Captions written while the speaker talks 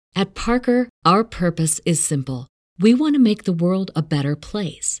At Parker, our purpose is simple. We want to make the world a better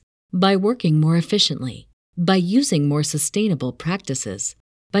place by working more efficiently, by using more sustainable practices,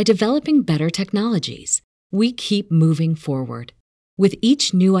 by developing better technologies. We keep moving forward. With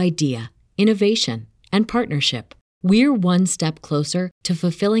each new idea, innovation, and partnership, we're one step closer to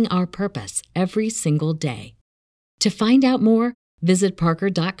fulfilling our purpose every single day. To find out more, visit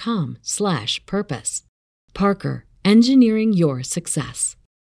parker.com/purpose. Parker, engineering your success.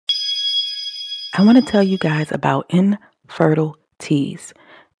 I want to tell you guys about Infertile Teas.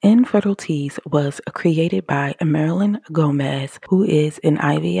 Infertile Teas was created by Marilyn Gomez, who is an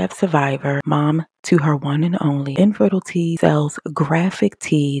IVF survivor, mom to her one and only. Infertile Teas sells graphic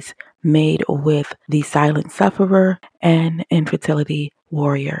teas made with the silent sufferer and infertility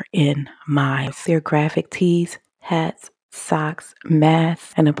warrior in mind. Their graphic teas, hats, socks,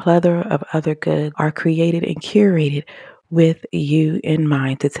 masks, and a plethora of other goods are created and curated with you in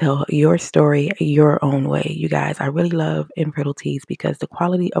mind to tell your story your own way. You guys, I really love Infertile Teas because the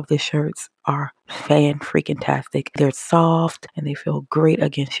quality of the shirts are fan-freaking-tastic. They're soft and they feel great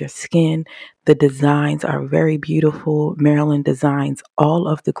against your skin. The designs are very beautiful. Marilyn designs all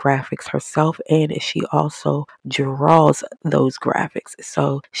of the graphics herself, and she also draws those graphics.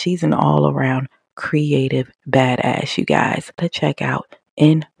 So she's an all-around creative badass, you guys. To check out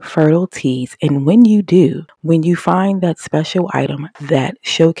Infertile Teas. And when you do, when you find that special item that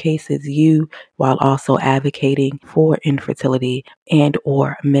showcases you while also advocating for infertility and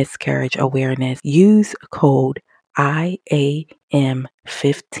or miscarriage awareness, use code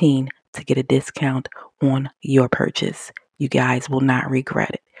IAM15 to get a discount on your purchase. You guys will not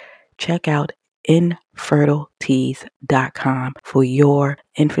regret it. Check out infertileteas.com for your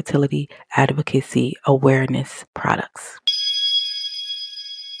infertility advocacy awareness products.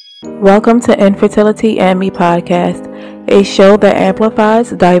 Welcome to Infertility and Me podcast, a show that amplifies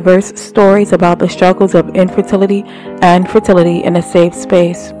diverse stories about the struggles of infertility and fertility in a safe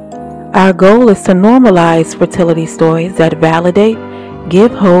space. Our goal is to normalize fertility stories that validate,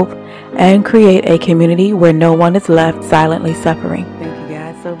 give hope, and create a community where no one is left silently suffering. Thank you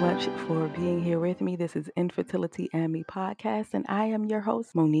guys so much for being here with me. This is Infertility and Me podcast, and I am your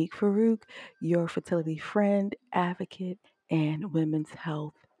host, Monique Farouk, your fertility friend, advocate, and women's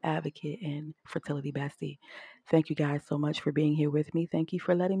health advocate and fertility bestie. Thank you guys so much for being here with me. Thank you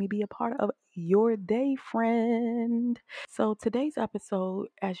for letting me be a part of your day, friend. So today's episode,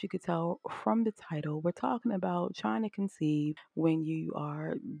 as you could tell from the title, we're talking about trying to conceive when you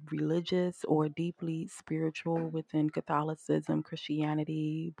are religious or deeply spiritual within Catholicism,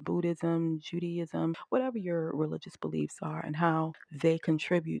 Christianity, Buddhism, Judaism, whatever your religious beliefs are, and how they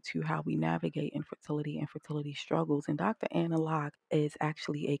contribute to how we navigate infertility and fertility struggles. And Dr. Anna Locke is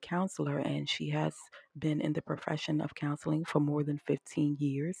actually a counselor, and she has been in the profession of counseling for more than 15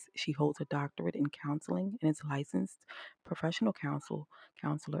 years. She holds a doctorate in counseling and is licensed professional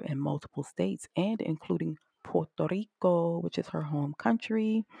counselor in multiple states and including Puerto Rico, which is her home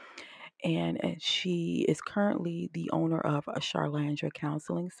country. And she is currently the owner of a Charlandra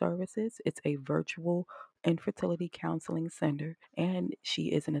Counseling Services. It's a virtual infertility counseling center, and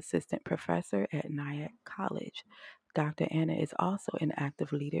she is an assistant professor at Nyack College. Dr. Anna is also an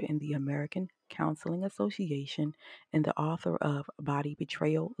active leader in the American Counseling Association and the author of Body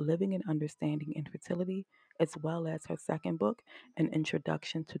Betrayal, Living and Understanding Infertility, as well as her second book, An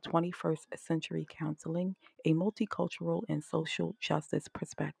Introduction to 21st Century Counseling, a multicultural and social justice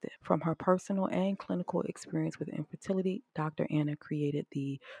perspective. From her personal and clinical experience with infertility, Dr. Anna created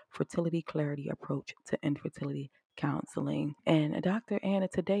the Fertility Clarity approach to infertility counseling. And Dr. Anna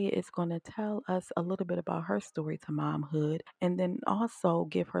today is going to tell us a little bit about her story to momhood, and then also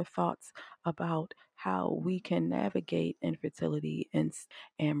give her thoughts about how we can navigate infertility and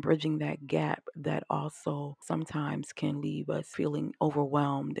bridging that gap that also sometimes can leave us feeling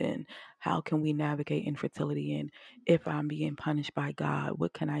overwhelmed, and how can we navigate infertility, and if I'm being punished by God,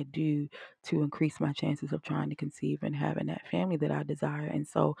 what can I do to increase my chances of trying to conceive and having that family that I desire. And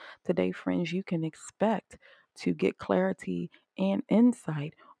so today, friends, you can expect to get clarity and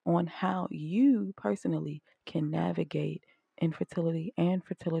insight on how you personally can navigate infertility and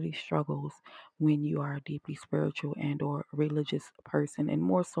fertility struggles when you are a deeply spiritual and or religious person, and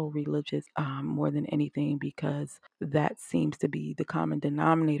more so religious more than anything, because that seems to be the common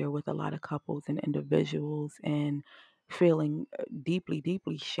denominator with a lot of couples and individuals, and feeling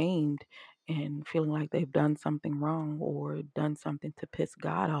deeply shamed and feeling like they've done something wrong or done something to piss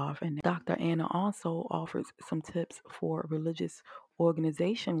God off. And Dr. Anna also offers some tips for religious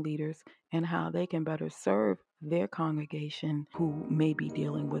organization leaders and how they can better serve their congregation who may be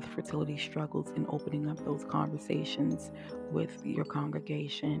dealing with fertility struggles and opening up those conversations with your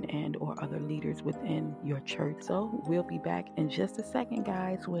congregation and or other leaders within your church. So we'll be back in just a second,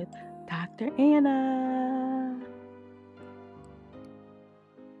 guys, with Dr. Anna.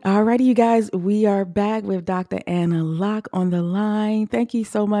 Alrighty, you guys, we are back with Dr. Anna Locke on the line. Thank you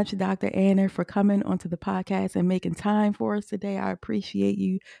so much, Dr. Anna, for coming onto the podcast and making time for us today. I appreciate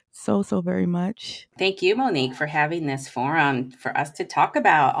you so very much. Thank you, Monique, for having this forum for us to talk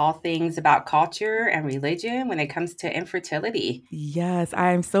about all things about culture and religion when it comes to infertility. Yes,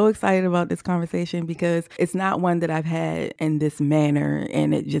 I am so excited about this conversation because it's not one that I've had in this manner,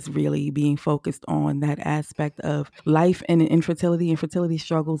 and it just really being focused on that aspect of life and infertility and fertility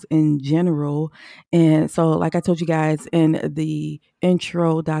struggles in general. And so, like I told you guys in the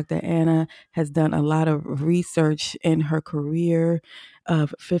intro, Dr. Anna has done a lot of research in her career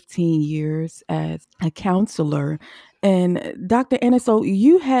of 15 years as a counselor. And Dr. Anna, so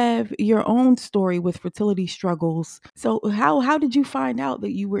you have your own story with fertility struggles. So how did you find out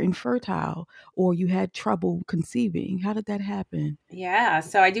that you were infertile or you had trouble conceiving? How did that happen? Yeah,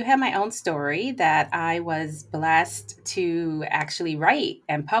 so I do have my own story that I was blessed to actually write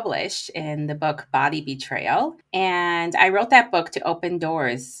and publish in the book Body Betrayal. And I wrote that book to open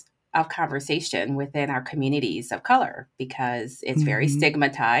doors of conversation within our communities of color because it's very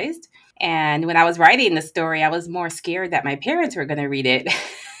stigmatized. And when I was writing the story, I was more scared that my parents were going to read it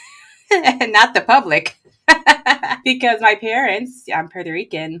and not the public. Because my parents, I'm Puerto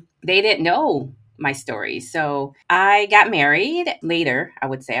Rican, they didn't know my story. So I got married later. I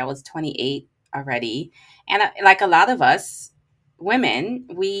would say I was 28 already. And like a lot of us women,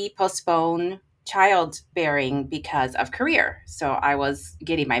 we postpone childbearing because of career. So I was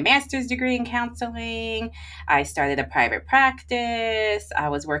getting my master's degree in counseling. I started a private practice. I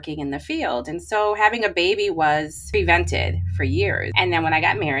was working in the field. And so having a baby was prevented for years. And then when I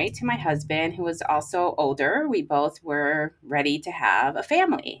got married to my husband, who was also older, we both were ready to have a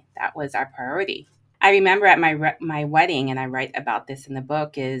family. That was our priority. I remember at my wedding, and I write about this in the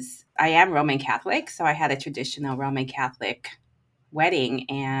book, is I am Roman Catholic. So I had a traditional Roman Catholic wedding,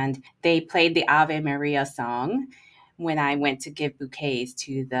 and they played the Ave Maria song when I went to give bouquets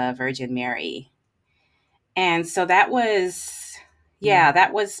to the Virgin Mary. And so that was,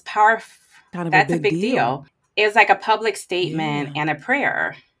 that was powerful. That's a big deal. It was like a public statement and a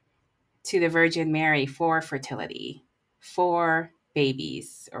prayer to the Virgin Mary for fertility, for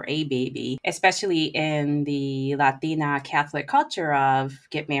babies or a baby, especially in the Latina Catholic culture of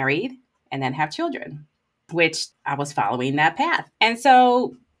get married and then have children, which I was following that path. And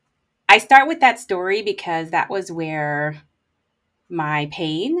so I start with that story because that was where my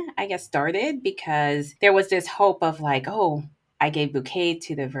pain, I guess, started, because there was this hope of like, oh, I gave bouquet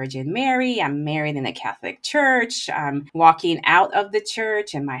to the Virgin Mary. I'm married in a Catholic church. I'm walking out of the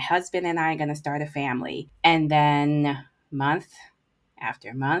church, and my husband and I are going to start a family. And then month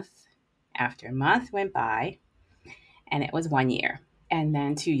after month after month went by, and it was 1 year, and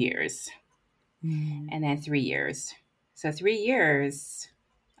then 2 years, and then 3 years. So 3 years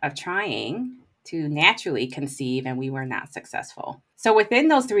of trying to naturally conceive, and we were not successful. So within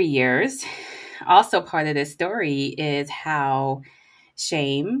those 3 years, also part of this story is how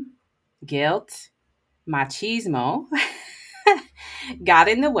shame, guilt, machismo got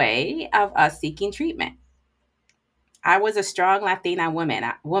in the way of us seeking treatment. I was a strong Latina woman.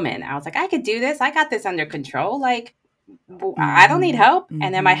 I was like, I could do this. I got this under control. Like, I don't need help.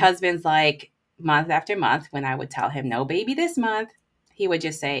 And then my husband's like, month after month, when I would tell him, no baby this month, he would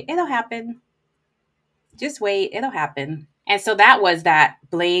just say, it'll happen. Just wait, it'll happen. And so that was that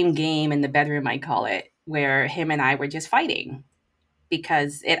blame game in the bedroom, I call it, where him and I were just fighting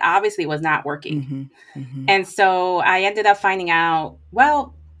because it obviously was not working. And so I ended up finding out,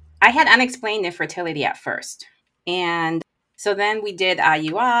 well, I had unexplained infertility at first. And so then we did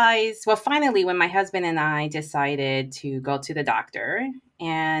IUIs. Well, finally, when my husband and I decided to go to the doctor,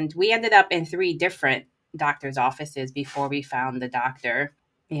 and we ended up in 3 different doctor's offices before we found the doctor.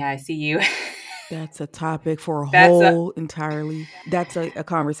 Yeah, I see you. That's a topic for entirely. That's a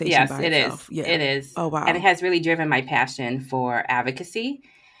conversation by itself. Yes, it is. Oh, wow. And it has really driven my passion for advocacy.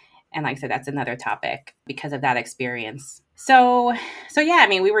 And like I said, that's another topic because of that experience. So yeah, I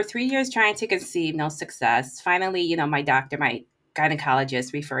mean, we were 3 years trying to conceive, no success. Finally, my doctor, my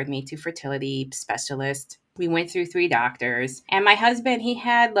gynecologist, referred me to fertility specialist. We went through 3 doctors, and my husband, he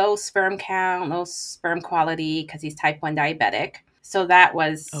had low sperm count, low sperm quality because he's type 1 diabetic. So that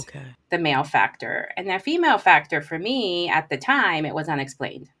was the male factor. And the female factor for me at the time, it was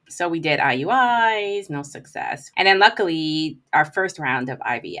unexplained. So we did IUIs, no success. And then luckily, our first round of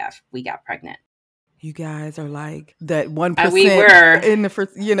IVF, we got pregnant. You guys are like that We 1% were. in the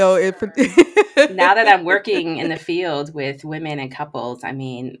first, Now that I'm working in the field with women and couples, I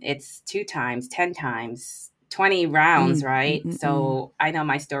mean, it's 2 times, 10 times, 20 rounds, right? So I know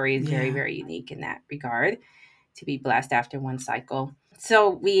my story is very, very unique in that regard, to be blessed after one cycle. So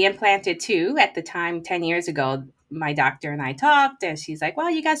we implanted 2 at the time, 10 years ago. My doctor and I talked, and she's like,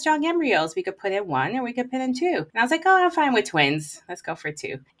 well, you got strong embryos. We could put in 1 or we could put in 2. And I was like, oh, I'm fine with twins. Let's go for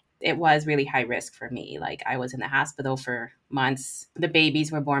 2. It was really high risk for me. Like, I was in the hospital for months. The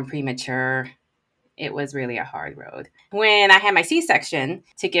babies were born premature. It was really a hard road. When I had my C-section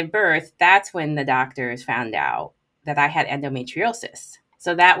to give birth, that's when the doctors found out that I had endometriosis.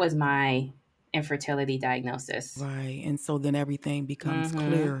 So that was my infertility diagnosis. Right. And so then everything becomes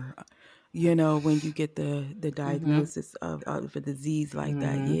clear, when you get the diagnosis of a disease like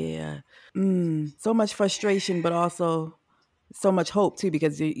that. Yeah. So much frustration, but also so much hope too,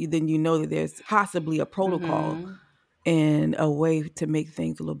 because then you know that there's possibly a protocol and a way to make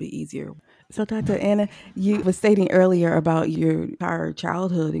things a little bit easier. So, Dr. Anna, you were stating earlier about your entire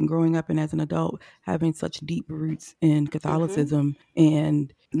childhood and growing up and as an adult having such deep roots in Catholicism.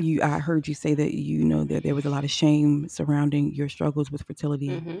 And I heard you say that that there was a lot of shame surrounding your struggles with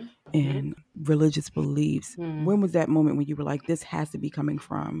fertility and religious beliefs. When was that moment when you were like, this has to be coming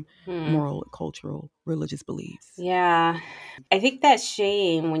from moral, cultural, religious beliefs? Yeah. I think that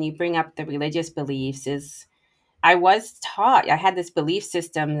shame, when you bring up the religious beliefs, is I was taught, I had this belief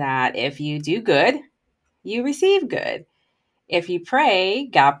system that if you do good, you receive good. If you pray,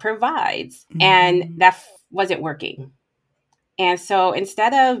 God provides. And that wasn't working. And so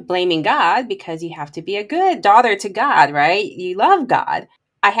instead of blaming God, because you have to be a good daughter to God, right? You love God.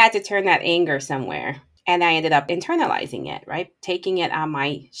 I had to turn that anger somewhere. And I ended up internalizing it, right? Taking it on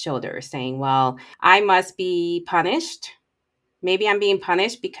my shoulders, saying, well, I must be punished. Maybe I'm being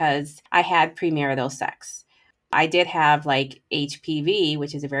punished because I had premarital sex. I did have like HPV,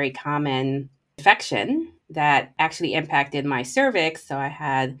 which is a very common infection that actually impacted my cervix. So I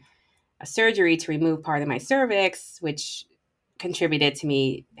had a surgery to remove part of my cervix, which contributed to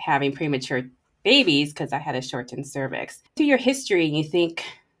me having premature babies because I had a shortened cervix. Through your history, you think,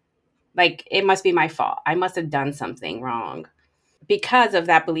 like, it must be my fault. I must have done something wrong because of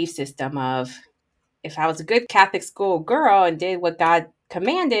that belief system of, if I was a good Catholic school girl and did what God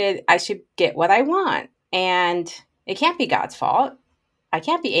commanded, I should get what I want. And it can't be God's fault. I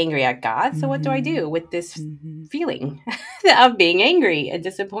can't be angry at God. So what do I do with this feeling of being angry and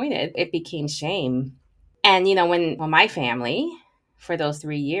disappointed? It became shame. And, when my family, for those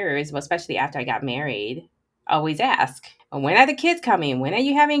 3 years, well, especially after I got married, always ask, well, when are the kids coming? When are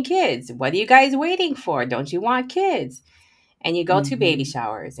you having kids? What are you guys waiting for? Don't you want kids? And you go to baby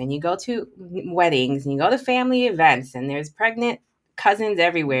showers and you go to weddings and you go to family events and there's pregnant cousins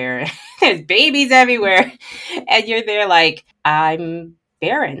everywhere. There's babies everywhere. And you're there like, I'm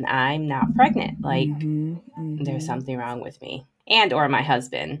barren. I'm not pregnant. Like, there's something wrong with me and or my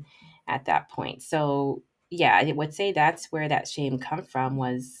husband at that point. So yeah, I would say that's where that shame come from.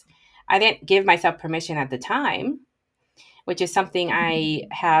 Was I didn't give myself permission at the time, which is something I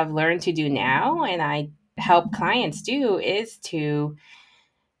have learned to do now, and I help clients do, is to,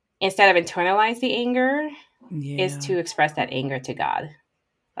 instead of internalize the anger, is to express that anger to God.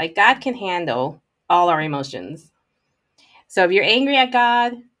 Like, God can handle all our emotions. So if you're angry at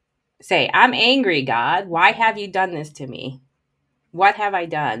God, say, I'm angry, God. Why have you done this to me? What have I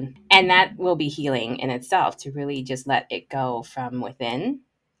done? And that will be healing in itself, to really just let it go from within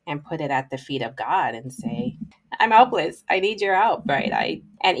and put it at the feet of God and say, I'm helpless. I need your help, right?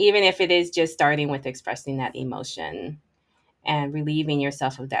 And even if it is just starting with expressing that emotion and relieving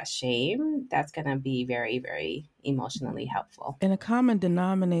yourself of that shame, that's going to be very, very emotionally helpful. And a common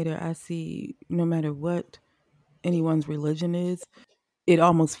denominator I see, no matter what anyone's religion is, it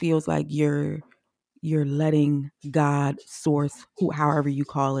almost feels like you're letting God, source, however you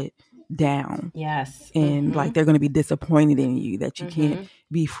call it, down. Yes. And like they're going to be disappointed in you, that you can't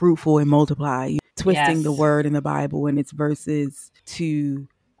be fruitful and multiply. You're twisting the word in the Bible and its verses to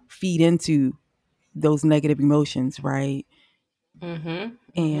feed into those negative emotions, right?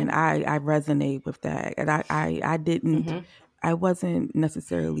 And I resonate with that. And I didn't, I wasn't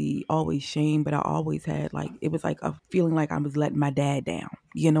necessarily always shamed, but I always had, like, it was like a feeling like I was letting my dad down.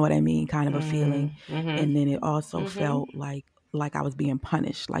 You know what I mean? Kind of a feeling. And then it also felt like I was being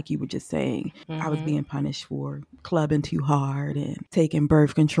punished, like you were just saying. I was being punished for clubbing too hard and taking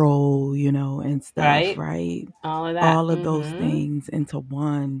birth control, and stuff, right? All of that. All of those things into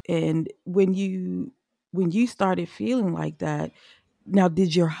one. And when you started feeling like that, Now,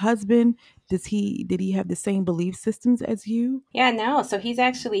 did your husband, did he have the same belief systems as you? Yeah, no. So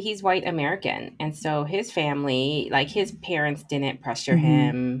he's white American. And so his family, like his parents didn't pressure Mm-hmm.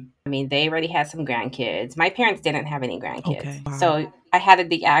 him. I mean, they already had some grandkids. My parents didn't have any grandkids. Okay. Wow. So I had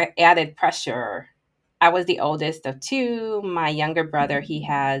the added pressure. I was the oldest of two. My younger brother, he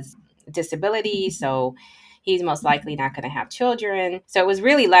has a disability. So he's most likely not going to have children. So it was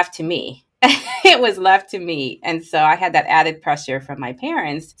really left to me. It was left to me. And so I had that added pressure from my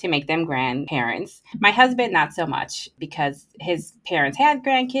parents to make them grandparents. My husband, not so much, because his parents had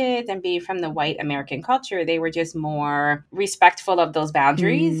grandkids, and being from the white American culture, they were just more respectful of those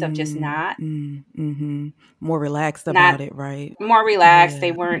boundaries of just Mm-hmm. More relaxed not about it, right? more relaxed. They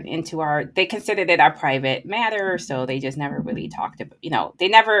Yeah. weren't they considered it our private matter. So they just never really talked about, they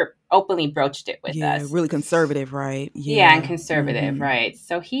never openly broached it with Yeah, us. really conservative, right? Yeah, and Yeah. conservative, Mm-hmm. right?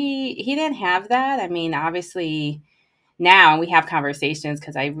 So he didn't have that. I mean, obviously now we have conversations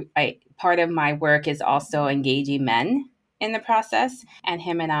because I part of my work is also engaging men in the process, and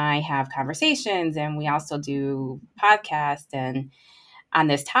him and I have conversations, and we also do podcasts and on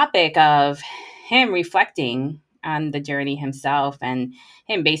this topic of him reflecting on the journey himself, and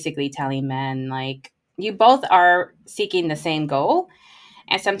him basically telling men, like, you both are seeking the same goal,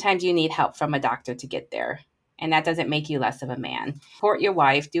 and sometimes you need help from a doctor to get there. And that doesn't make you less of a man. Support your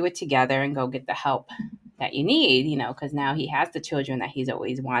wife, do it together, and go get the help that you need, because now he has the children that he's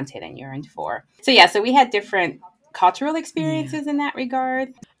always wanted and yearned for. So, yeah, so we had different cultural Yeah. experiences in that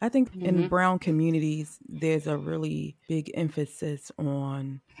regard. I think in Mm-hmm. brown communities, there's a really big emphasis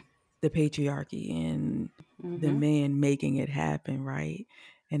on the patriarchy and the Mm-hmm. man making it happen, right?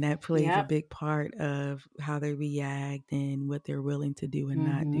 And that plays a Yep. big part of how they react and what they're willing to do and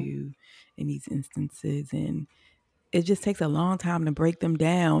not Mm-hmm. do in these instances. And it just takes a long time to break them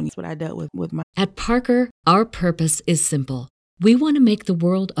down. That's what I dealt with my. At Parker, our purpose is simple. We want to make the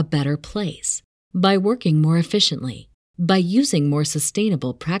world a better place by working more efficiently, by using more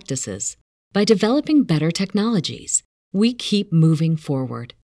sustainable practices, by developing better technologies. We keep moving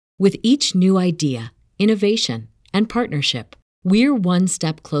forward. With each new idea, innovation, and partnership, we're one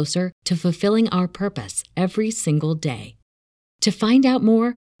step closer to fulfilling our purpose every single day. To find out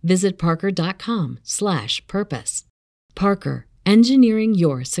more, visit parker.com/purpose. Parker, engineering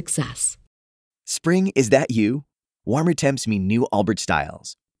your success. Spring, is that you? Warmer temps mean new Allbirds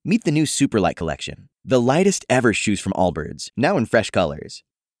styles. Meet the new Superlight collection, the lightest ever shoes from Allbirds, now in fresh colors.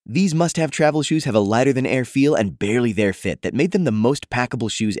 These must-have travel shoes have a lighter-than-air feel and barely there fit that made them the most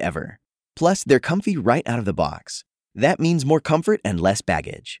packable shoes ever. Plus, they're comfy right out of the box. That means more comfort and less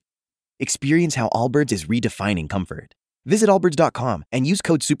baggage. Experience how Allbirds is redefining comfort. Visit allbirds.com and use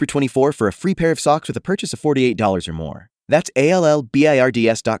code SUPER24 for a free pair of socks with a purchase of $48 or more. That's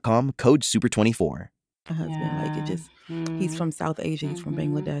ALLBIRDS.com, code SUPER24. My husband, like it just, he's from South Asia, he's from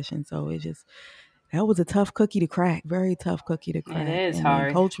Mm-hmm. Bangladesh. And so it just, that was a tough cookie to crack, very tough cookie to crack. It is And then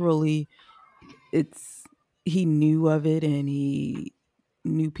hard. culturally, he knew of it and he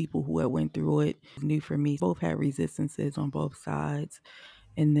knew people who had went through it. New for me, both had resistances on both sides.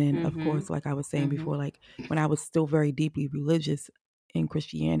 And then, of Mm-hmm. course, like I was saying Mm-hmm. before, like when I was still very deeply religious in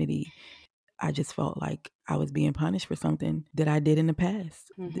Christianity, I just felt like I was being punished for something that I did in the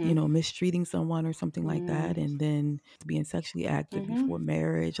past, Mm-hmm. mistreating someone or something like that. And then being sexually active Mm-hmm. before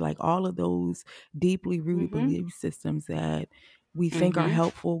marriage, like all of those deeply rooted Mm-hmm. belief systems that we think are Mm-hmm.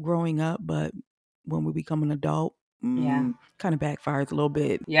 helpful growing up, but when we become an adult, Yeah. kind of backfires a little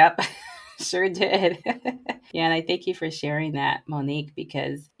bit. Yep. Sure did. Yeah, and I thank you for sharing that, Monique,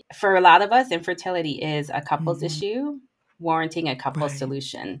 because for a lot of us, infertility is a couple's issue warranting a couple's Right.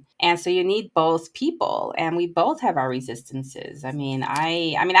 solution. And so you need both people, and we both have our resistances.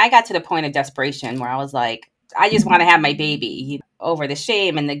 I got to the point of desperation where I was like, I just want to have my baby, over the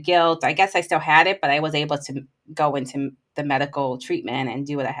shame and the guilt. I guess I still had it, but I was able to go into the medical treatment and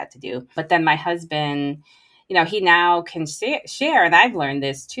do what I had to do. But then my husband, he now can share, and I've learned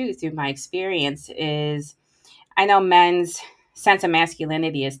this too through my experience, is I know men's sense of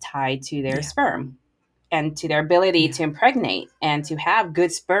masculinity is tied to their sperm and to their ability to impregnate and to have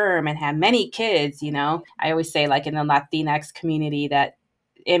good sperm and have many kids. I always say, like in the Latinx community, that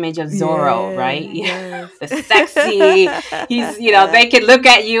image of Zorro, right? Yes. The sexy, he's, they can look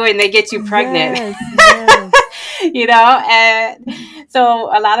at you and they get you pregnant. Yes. And so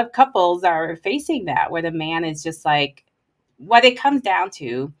a lot of couples are facing that, where the man is just like, what it comes down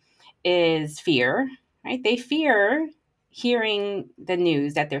to is fear, right? They fear hearing the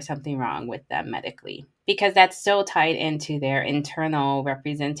news that there's something wrong with them medically, because that's so tied into their internal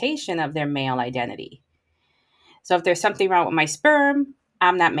representation of their male identity. So if there's something wrong with my sperm,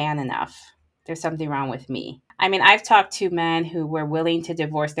 I'm not man enough. There's something wrong with me. I mean, I've talked to men who were willing to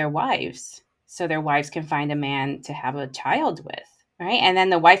divorce their wives so their wives can find a man to have a child with. Right. And then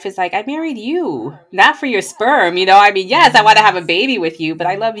the wife is like, I married you, not for your sperm. I mean, yes, I want to have a baby with you, but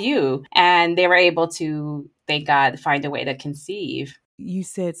I love you. And they were able to, thank God, find a way to conceive. You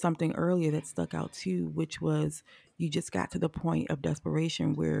said something earlier that stuck out too, which was you just got to the point of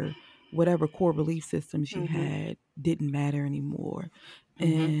desperation where whatever core belief systems you had didn't matter anymore.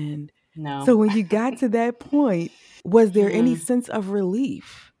 And no. So when you got to that point, was there any sense of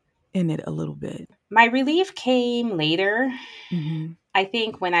relief in it a little bit? My relief came later. Mm-hmm. I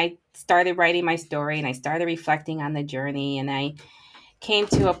think when I started writing my story and I started reflecting on the journey, and I came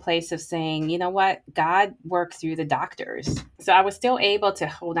to a place of saying, you know what, God worked through the doctors. So I was still able to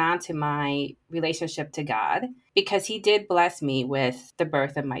hold on to my relationship to God because he did bless me with the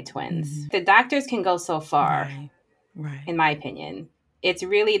birth of my twins. The doctors can go so far, right. In my opinion. It's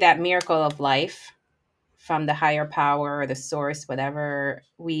really that miracle of life from the higher power or the source, whatever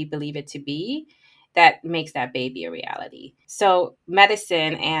we believe it to be, that makes that baby a reality. So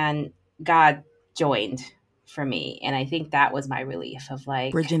medicine and God joined for me. And I think that was my relief of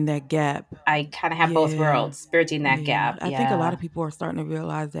like bridging that gap. I kind of have both worlds, bridging that gap. I think a lot of people are starting to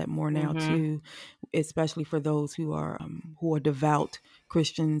realize that more now too, especially for those who are devout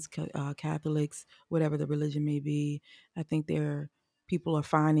Christians, Catholics, whatever the religion may be. I think people are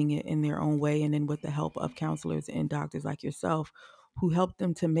finding it in their own way, and then with the help of counselors and doctors like yourself, who help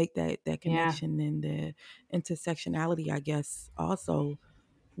them to make that connection and the intersectionality, I guess, also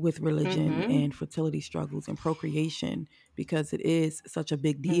with religion and fertility struggles and procreation, because it is such a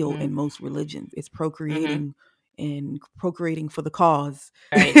big deal in most religions. It's procreating and procreating for the cause.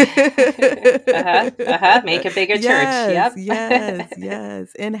 Right. Make a bigger Yes, church. Yep.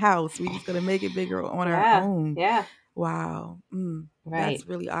 yes. In-house. We're just going to make it bigger on our own. Yeah. Wow. Right. That's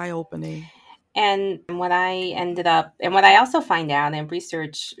really eye-opening. And what I also find out, and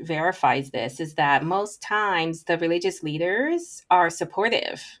research verifies this, is that most times the religious leaders are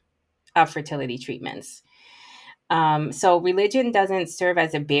supportive of fertility treatments. So religion doesn't serve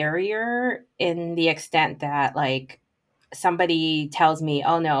as a barrier in the extent that like somebody tells me,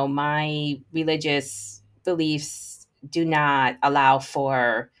 oh no, my religious beliefs do not allow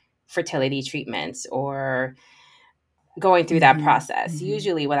for fertility treatments or going through that process.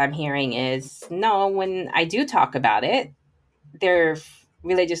 Usually what I'm hearing is, no, when I do talk about it, their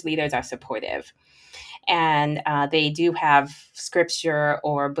religious leaders are supportive. And they do have scripture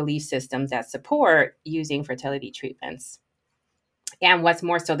or belief systems that support using fertility treatments. And what's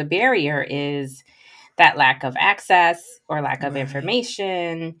more so the barrier is that lack of access or lack of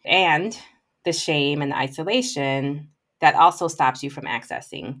information and the shame and the isolation that also stops you from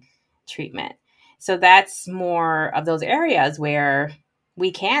accessing treatment. So that's more of those areas where we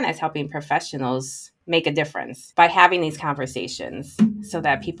can, as helping professionals, make a difference by having these conversations so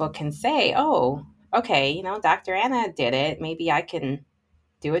that people can say, oh, okay, Dr. Anna did it. Maybe I can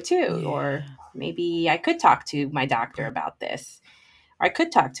do it too. Or maybe I could talk to my doctor about this. Or I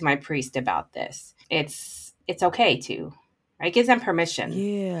could talk to my priest about this. It's okay to, right? It gives them permission.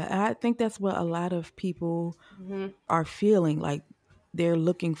 Yeah, I think that's what a lot of people are feeling, like they're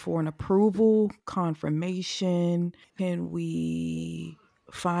looking for an approval, confirmation. Can we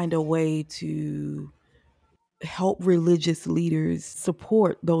find a way to help religious leaders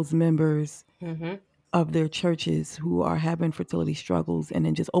support those members of their churches who are having fertility struggles, and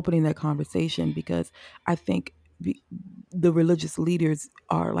then just opening that conversation? Because I think the religious leaders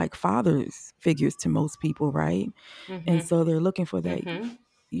are like fathers figures to most people, right? And so they're looking for that.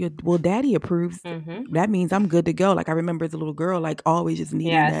 Well, daddy approves. That means I'm good to go. Like I remember as a little girl, like always just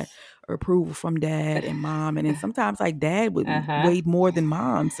needing that approval from dad and mom. And then sometimes like dad would weigh more than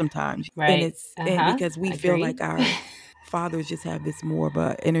mom sometimes. Right. And because we feel like our fathers just have this more of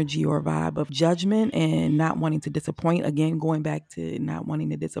a energy or vibe of judgment and not wanting to disappoint. Again, going back to not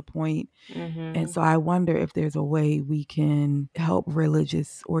wanting to disappoint. And so I wonder if there's a way we can help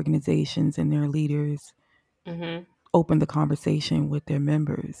religious organizations and their leaders open the conversation with their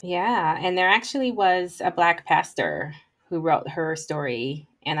members. Yeah. And there actually was a Black pastor who wrote her story.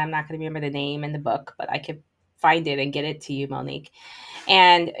 And I'm not going to remember the name in the book, but I could find it and get it to you, Monique.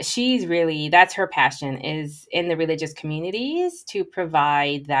 And she's really, that's her passion, is in the religious communities to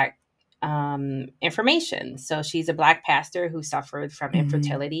provide that information. So she's a Black pastor who suffered from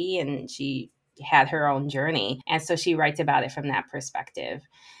infertility, and she had her own journey. And so she writes about it from that perspective.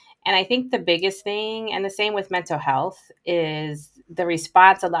 And I think the biggest thing, and the same with mental health, is the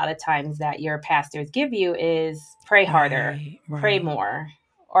response a lot of times that your pastors give you is pray harder, pray more,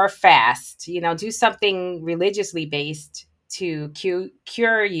 or fast, do something religiously based to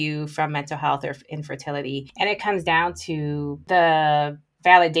cure you from mental health or infertility. And it comes down to the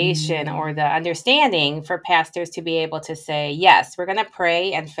validation or the understanding for pastors to be able to say, yes, we're going to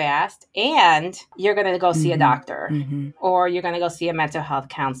pray and fast, and you're going to go see a doctor, or you're going to go see a mental health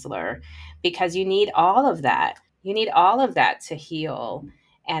counselor, because you need all of that. You need all of that to heal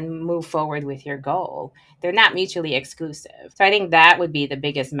and move forward with your goal. They're not mutually exclusive. So I think that would be the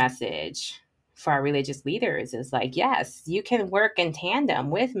biggest message for our religious leaders, is like, yes, you can work in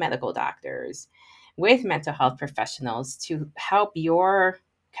tandem with medical doctors, with mental health professionals to help your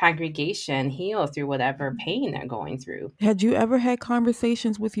congregation heal through whatever pain they're going through. Had you ever had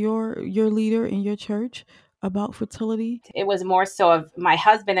conversations with your leader in your church about fertility? It was more so of my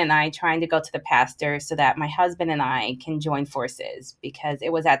husband and I trying to go to the pastor so that my husband and I can join forces, because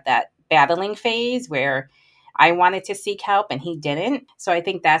it was at that battling phase where I wanted to seek help and he didn't. So I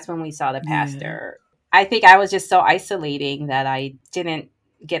think that's when we saw the pastor. I think I was just so isolating that I didn't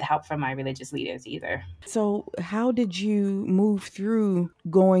get help from my religious leaders either. So how did you move through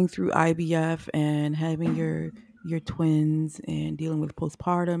going through IVF and having your twins and dealing with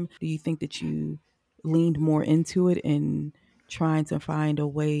postpartum? Do you think that you leaned more into it and trying to find a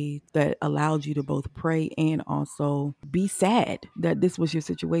way that allowed you to both pray and also be sad that this was your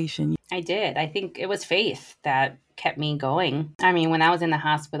situation? I did. I think it was faith that kept me going. I mean, when I was in the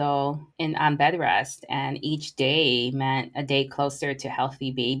hospital on bed rest, and each day meant a day closer to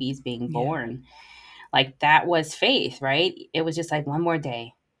healthy babies being born, like that was faith, right? It was just like one more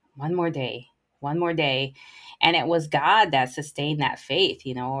day, one more day, one more day. And it was God that sustained that faith,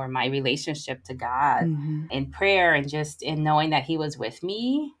 or my relationship to God in prayer, and just in knowing that he was with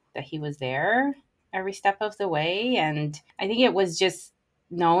me, that he was there every step of the way. And I think it was just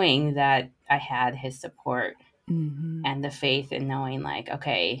knowing that I had his support and the faith in knowing, like,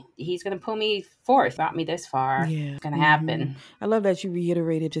 okay, he's going to pull me forth, brought me this far. It's going to happen. I love that you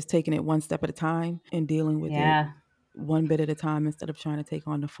reiterated just taking it one step at a time and dealing with it one bit at a time instead of trying to take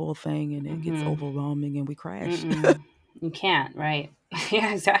on the full thing, and it gets overwhelming and we crash. You can't, right?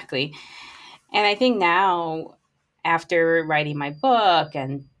 Yeah, exactly. And I think now, after writing my book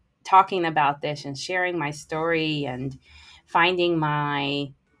and talking about this and sharing my story and finding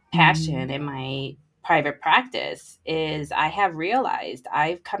my passion in my private practice, is I have realized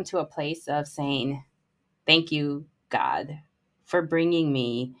I've come to a place of saying, thank you, God, for bringing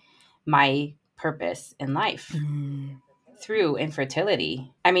me my purpose in life through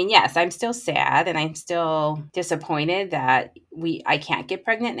infertility. I mean, yes, I'm still sad and I'm still disappointed that I can't get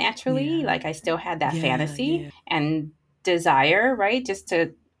pregnant naturally. Like, I still had that fantasy and desire, right?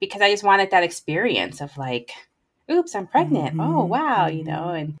 Because I just wanted that experience of like, oops, I'm pregnant. Oh, wow,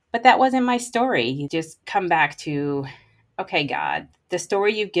 but that wasn't my story. You just come back to, okay, God, the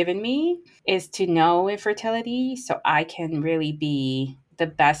story you've given me is to know infertility so I can really be the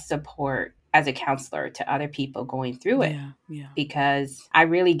best support as a counselor to other people going through it. Because I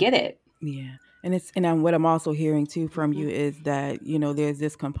really get it. Yeah. And what I'm also hearing too from you is that, there's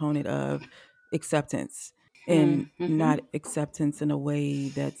this component of acceptance, and not acceptance in a way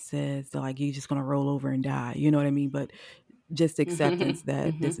that says like you're just going to roll over and die. You know what I mean? But just acceptance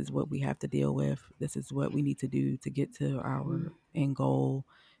that this is what we have to deal with. This is what we need to do to get to our end goal.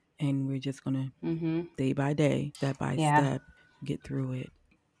 And we're just going to day by day, step by step, get through it.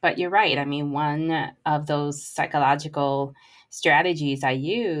 But you're right. I mean, one of those psychological strategies I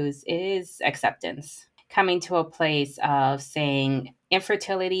use is acceptance. Coming to a place of saying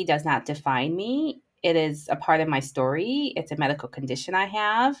infertility does not define me. It is a part of my story. It's a medical condition I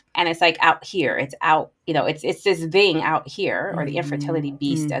have. And it's like out here. It's out, it's this thing out here, or the infertility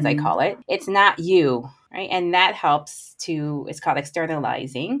beast, as I call it. It's not you, right? And that helps it's called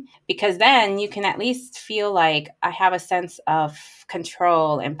externalizing, because then you can at least feel like I have a sense of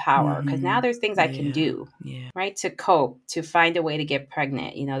control and power, because now there's things I can do, right? To cope, to find a way to get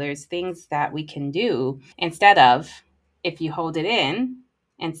pregnant. There's things that we can do instead of, if you hold it in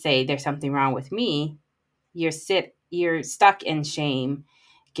and say there's something wrong with me, you're stuck in shame,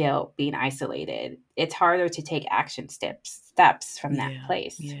 guilt, being isolated. It's harder to take action steps from that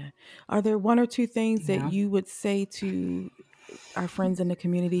place. Yeah. Are there one or two things that you would say to our friends in the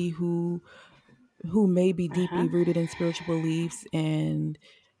community who may be deeply rooted in spiritual beliefs and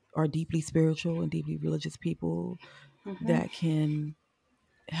are deeply spiritual and deeply religious people, that can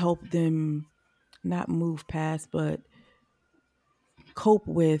help them not move past, but cope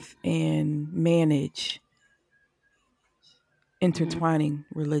with and manage intertwining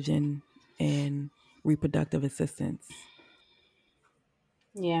religion and reproductive assistance?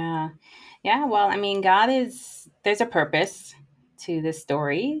 Yeah. Well, I mean, there's a purpose to this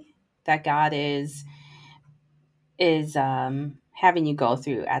story, that God is is having you go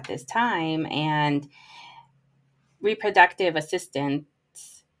through at this time. And reproductive assistance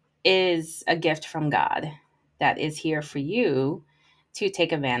is a gift from God that is here for you to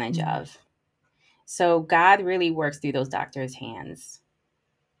take advantage of. So God really works through those doctors' hands.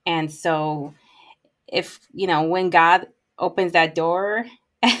 And so if, when God opens that door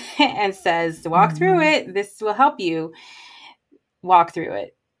and says, walk through it, this will help you, walk through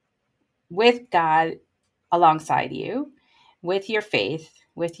it with God alongside you, with your faith,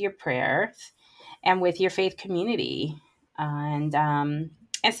 with your prayers, and with your faith community. And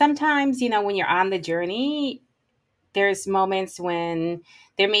sometimes, when you're on the journey, there's moments when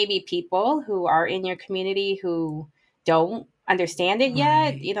there may be people who are in your community who don't understand it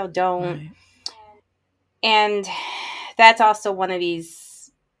yet, don't. Right. And that's also one of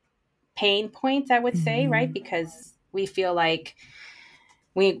these pain points, I would say, right? Because we feel like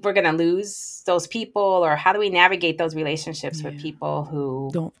we're going to lose those people, or how do we navigate those relationships with people who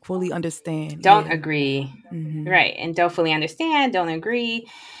don't fully understand, don't agree, right? And don't fully understand, don't agree.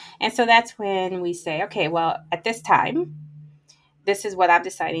 And so that's when we say, okay, well, at this time, this is what I'm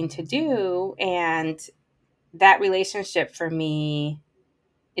deciding to do. And that relationship for me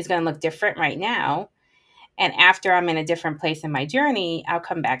is going to look different right now. And after I'm in a different place in my journey, I'll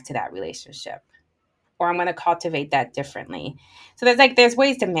come back to that relationship, or I'm going to cultivate that differently. So there's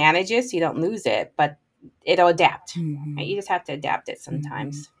ways to manage it so you don't lose it, but it'll adapt. Right? You just have to adapt it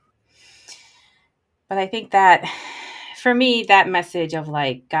sometimes. But I think that for me, that message of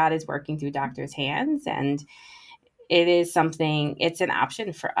God is working through doctors' hands, and it is something, it's an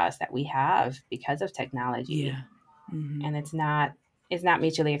option for us that we have because of technology. Yeah. And it's not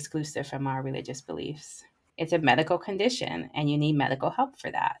mutually exclusive from our religious beliefs. It's a medical condition, and you need medical help for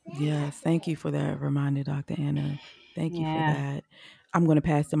that. Yes, thank you for that reminder, Dr. Anna. Thank you for that. I'm going to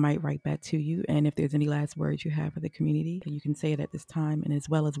pass the mic right back to you. And if there's any last words you have for the community, you can say it at this time, and as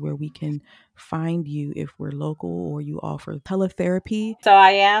well as where we can find you if we're local or you offer teletherapy. So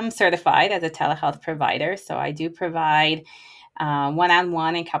I am certified as a telehealth provider. So I do provide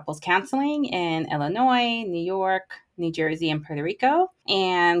one-on-one and couples counseling in Illinois, New York, New Jersey, and Puerto Rico,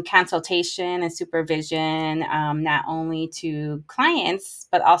 and consultation and supervision, not only to clients,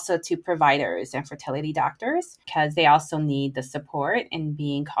 but also to providers and fertility doctors, because they also need the support in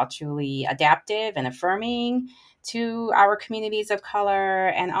being culturally adaptive and affirming to our communities of color,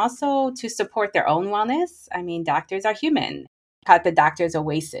 and also to support their own wellness. I mean, doctors are human. Called the doctor's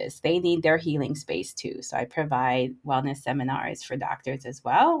oasis. They need their healing space too. So I provide wellness seminars for doctors as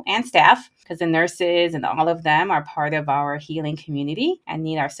well, and staff, because the nurses and all of them are part of our healing community and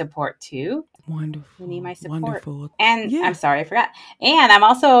need our support too. Wonderful. You need my support. Wonderful. And I'm sorry, I forgot. And I'm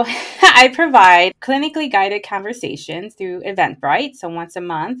also, I provide clinically guided conversations through Eventbrite. So once a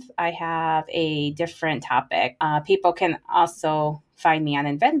month, I have a different topic. People can also find me on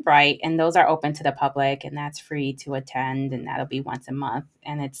Eventbrite, and those are open to the public, and that's free to attend, and that'll be once a month.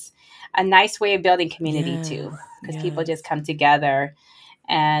 And it's a nice way of building community too, because people just come together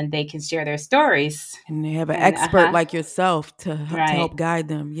and they can share their stories. And they have an expert like yourself to help guide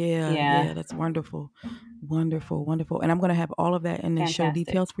them. Yeah, that's wonderful. Wonderful, wonderful. And I'm going to have all of that in the show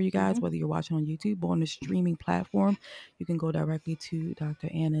details for you guys, whether you're watching on YouTube or on the streaming platform. You can go directly to Dr.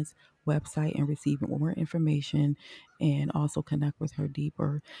 Anna's website and receive more information, and also connect with her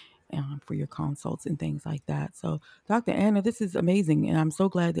deeper for your consults and things like that. So, Dr. Anna, this is amazing. And I'm so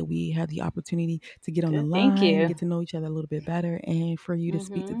glad that we had the opportunity to get on the line, get to know each other a little bit better, and for you to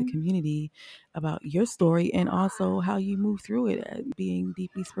speak to the community about your story and also how you move through it, being a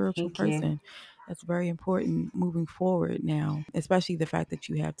deeply spiritual person. That's very important moving forward now, especially the fact that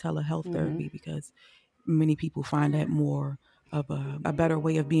you have telehealth therapy, because many people find that more of a better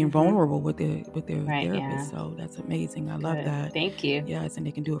way of being vulnerable with their therapist. So that's amazing. I love that. Thank you. Yes, and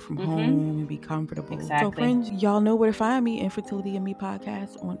they can do it from home and be comfortable. Exactly. So friends, y'all know where to find me, Infertility and Me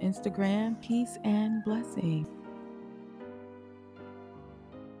Podcast on Instagram. Peace and blessing.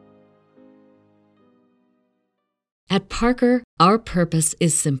 At Parker, our purpose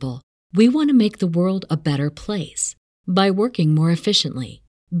is simple. We want to make the world a better place by working more efficiently,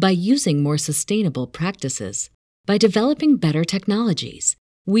 by using more sustainable practices, by developing better technologies.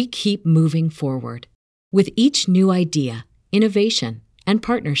 We keep moving forward. With each new idea, innovation, and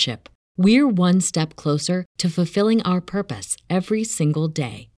partnership, we're one step closer to fulfilling our purpose every single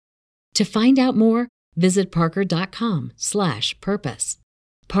day. To find out more, visit parker.com/purpose.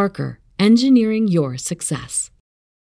 Parker, engineering your success.